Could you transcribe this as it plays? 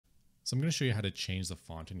So I'm going to show you how to change the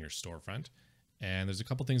font in your storefront. And there's a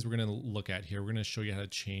couple things we're going to look at here. We're going to show you how to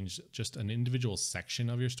change just an individual section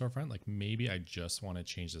of your storefront. Like maybe I just want to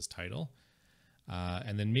change this title.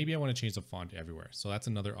 And then maybe I want to change the font everywhere. So that's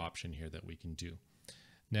another option here that we can do.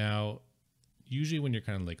 Now, usually when you're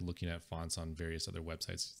kind of like looking at fonts on various other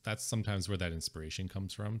websites, that's sometimes where that inspiration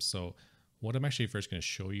comes from. So what I'm actually first going to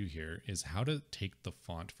show you here is how to take the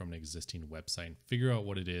font from an existing website and figure out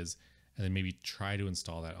what it is, and then maybe try to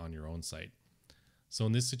install that on your own site. So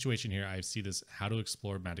in this situation here, I see this how to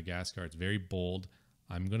explore Madagascar. It's very bold.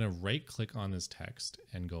 I'm going to right click on this text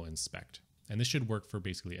and go inspect. And this should work for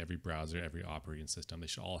basically every browser, every operating system. They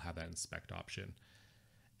should all have that inspect option.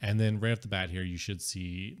 And then right off the bat here, you should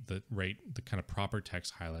see the kind of proper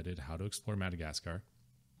text highlighted, how to explore Madagascar.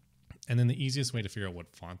 And then the easiest way to figure out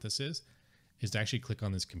what font this is to actually click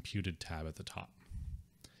on this computed tab at the top.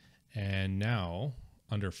 And now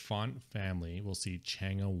under font family, we'll see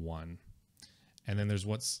Changa 1. And then there's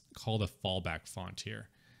what's called a fallback font here.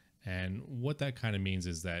 And what that kind of means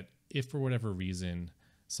is that if for whatever reason,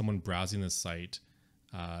 someone browsing the site,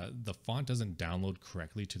 the font doesn't download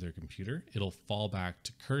correctly to their computer, it'll fall back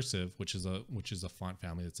to cursive, which is a font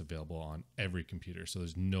family that's available on every computer. So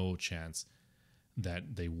there's no chance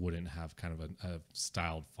that they wouldn't have kind of a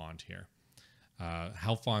styled font here.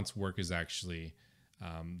 How fonts work is actually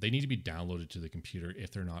they need to be downloaded to the computer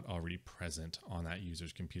if they're not already present on that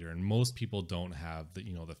user's computer. And most people don't have the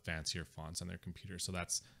fancier fonts on their computer. So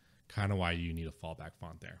that's kind of why you need a fallback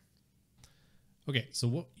font there. Okay, so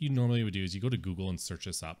what you normally would do is you go to Google and search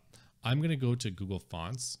this up. I'm going to go to Google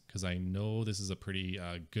Fonts because I know this is a pretty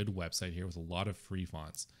good website here with a lot of free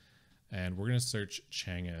fonts. And we're going to search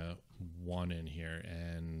Changa 1 in here.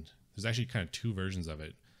 And there's actually kind of two versions of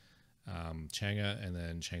it. Changa and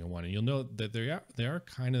then Changa 1. And you'll note that they are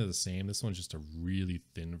kind of the same. This one's just a really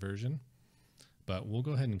thin version. But we'll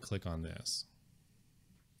go ahead and click on this.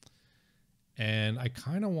 And I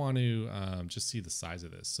kind of want to just see the size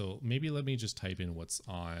of this. So maybe let me just type in what's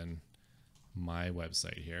on my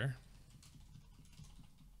website here.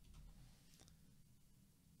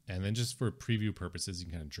 And then just for preview purposes, you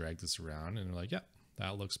can kind of drag this around and you're like, yeah,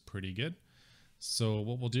 that looks pretty good. So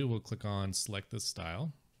what we'll do, we'll click on select this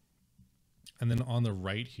style. And then on the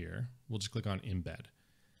right here, we'll just click on embed.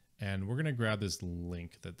 And we're going to grab this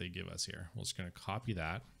link that they give us here. We're just going to copy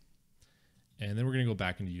that. And then we're going to go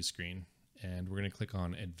back into Uscreen. And we're going to click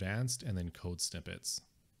on advanced and then code snippets.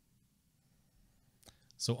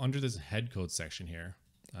 So under this head code section here,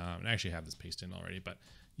 and I actually have this pasted in already, but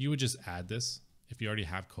you would just add this. If you already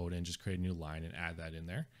have code in, just create a new line and add that in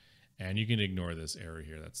there. And you can ignore this error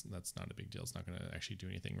here. That's not a big deal. It's not going to actually do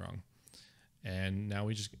anything wrong. And now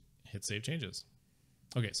we just hit save changes.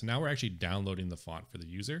 Okay, so now we're actually downloading the font for the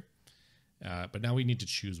user. But now we need to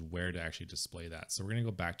choose where to actually display that. So we're going to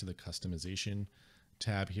go back to the customization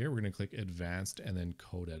tab here. We're going to click advanced and then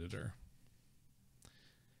code editor.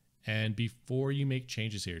 And before you make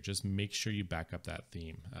changes here, just make sure you back up that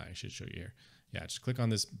theme. I should show you here. Yeah, just click on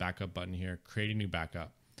this backup button here, create a new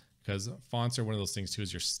backup, because fonts are one of those things too,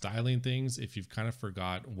 is you're styling things. If you've kind of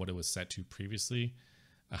forgot what it was set to previously,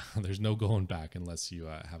 there's no going back unless you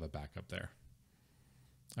have a backup there.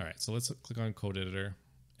 All right, so let's click on code editor,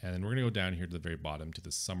 and then we're gonna go down here to the very bottom to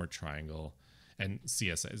the summer triangle and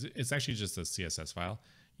CSS. It's actually just a CSS file.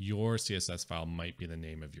 Your CSS file might be the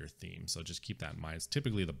name of your theme. So just keep that in mind. It's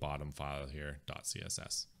typically the bottom file here,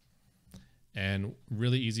 .css. And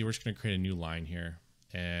really easy, we're just gonna create a new line here.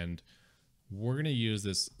 And we're gonna use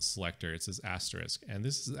this selector, it says asterisk. And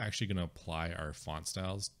this is actually gonna apply our font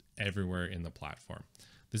styles everywhere in the platform.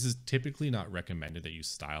 This is typically not recommended that you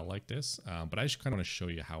style like this, but I just kind of wanna show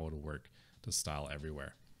you how it'll work to style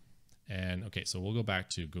everywhere. And okay, so we'll go back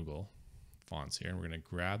to Google Fonts here, and we're going to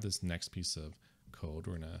grab this next piece of code.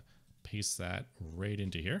 We're going to paste that right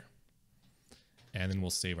into here, and then we'll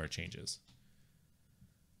save our changes.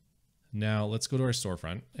 Now let's go to our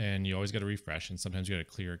storefront, and you always got to refresh, and sometimes you got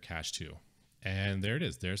to clear cache too. And there it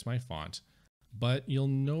is. There's my font. But you'll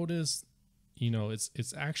notice,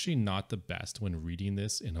 it's actually not the best when reading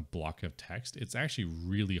this in a block of text. It's actually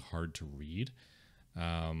really hard to read.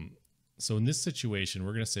 So in this situation,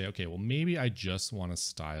 we're going to say, okay, well, maybe I just want to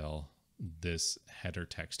style this header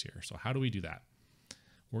text here. So how do we do that?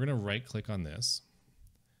 We're going to right click on this,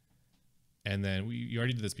 and then you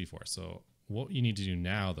already did this before. So what you need to do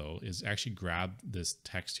now though, is actually grab this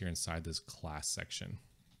text here inside this class section.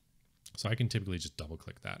 So I can typically just double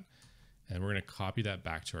click that, and we're going to copy that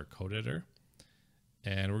back to our code editor,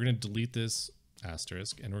 and we're going to delete this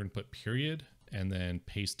asterisk, and we're going to put period and then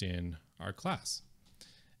paste in our class.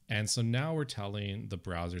 And so now we're telling the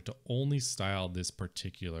browser to only style this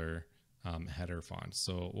particular header font.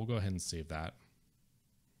 So we'll go ahead and save that.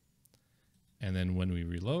 And then when we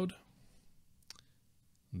reload,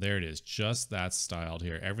 there it is, just that's styled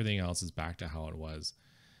here. Everything else is back to how it was.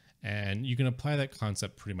 And you can apply that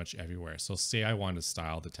concept pretty much everywhere. So say I want to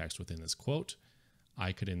style the text within this quote,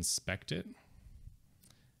 I could inspect it.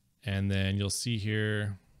 And then you'll see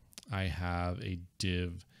here, I have a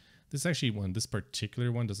div. This actually this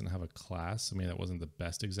particular one doesn't have a class. So maybe that wasn't the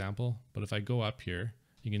best example, but if I go up here,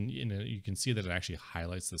 you can see that it actually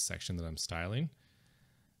highlights the section that I'm styling.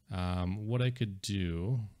 What I could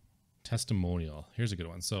do, testimonial, here's a good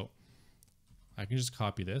one. So I can just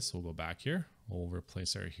copy this. We'll go back here. We'll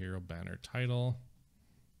replace our hero banner title.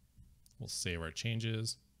 We'll save our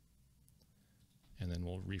changes. And then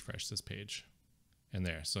we'll refresh this page. And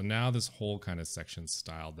there. So now this whole kind of section's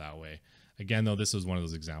styled that way. Again, though, this was one of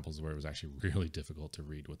those examples where it was actually really difficult to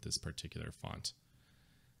read with this particular font.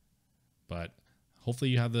 But hopefully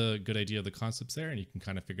you have the good idea of the concepts there, and you can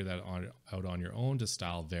kind of figure that out on your own to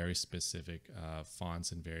style very specific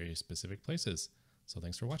fonts in very specific places. So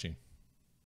thanks for watching.